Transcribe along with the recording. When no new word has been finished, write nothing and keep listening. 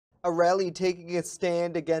A rally taking a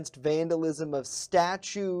stand against vandalism of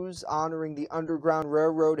statues honoring the Underground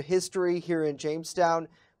Railroad history here in Jamestown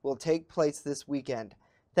will take place this weekend.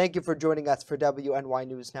 Thank you for joining us for WNY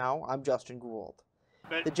News Now. I'm Justin Gould.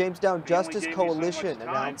 The Jamestown Justice Coalition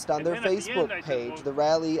announced on their Facebook page the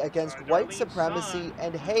rally against white supremacy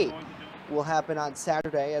and hate will happen on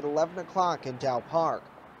Saturday at 11 o'clock in Dow Park.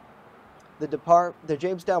 The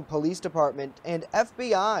Jamestown Police Department and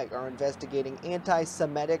FBI are investigating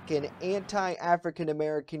anti-Semitic and anti-African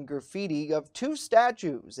American graffiti of two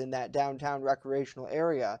statues in that downtown recreational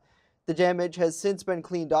area. The damage has since been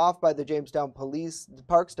cleaned off by the Jamestown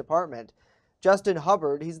Parks Department. Justin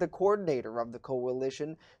Hubbard, he's the coordinator of the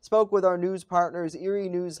coalition, spoke with our news partners WNY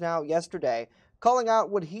News Now yesterday, calling out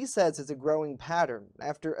what he says is a growing pattern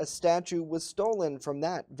after a statue was stolen from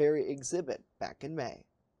that very exhibit back in May.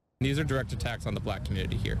 These are direct attacks on the black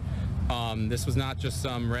community here. This was not just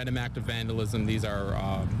some random act of vandalism. These are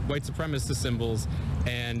white supremacist symbols,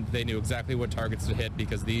 and they knew exactly what targets to hit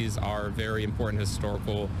because these are very important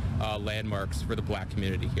historical landmarks for the black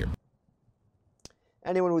community here.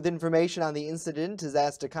 Anyone with information on the incident is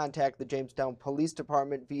asked to contact the Jamestown Police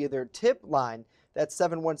Department via their tip line. That's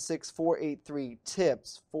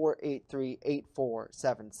 716-483-TIPS,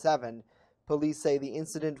 483-8477. Police say the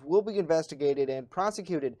incident will be investigated and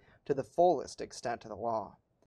prosecuted to the fullest extent of the law.